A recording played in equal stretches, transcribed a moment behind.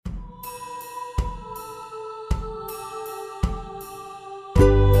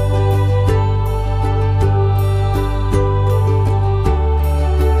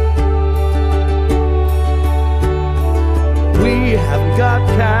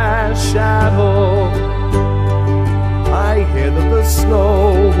has shadow. I hear that the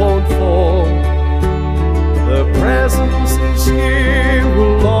snow won't fall. The presence is here,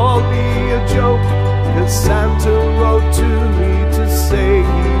 will all be a joke, 'cause Santa wrote to me to say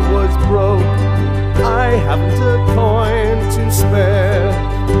he was broke. I haven't a coin to spare.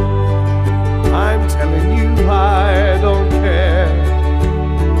 I'm telling you I don't care.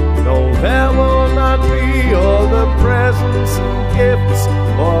 No, there will not be all the presents and gifts,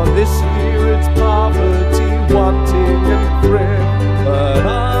 for this year it's poverty, wanting and thrift. But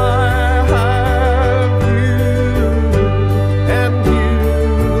I have you, and you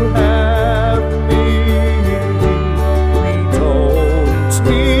have me. We don't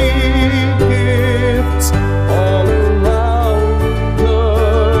need gifts all around the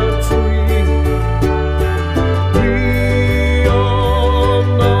tree. We all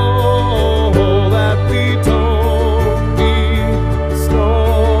know that we don't need snow.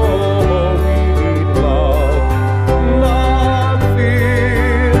 We need love, not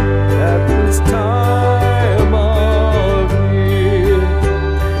fear, at this time of year.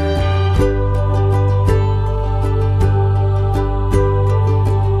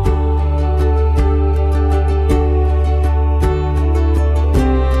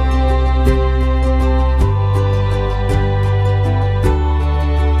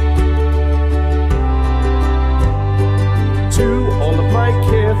 To all of my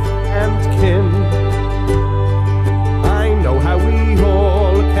kith and kin, I know how we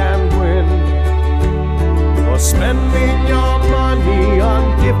all can win. For spending your money on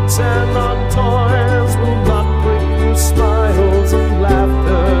gifts and on toys will not bring you smiles and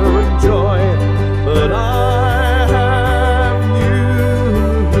laughter and joy. But I have you,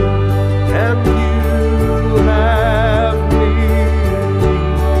 and you have me.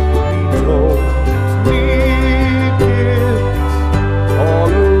 We don't need gifts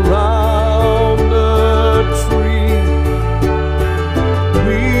all around the tree.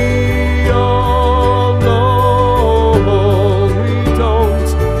 We all know we don't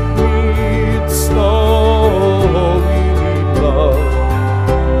need snow. We need love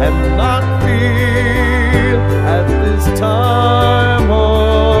and not fear at this time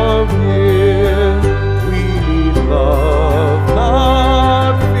of year. We need love,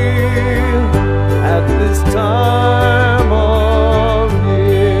 not fear at this time of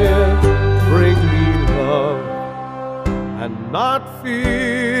year. Bring me love and not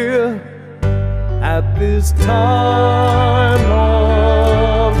fear at this time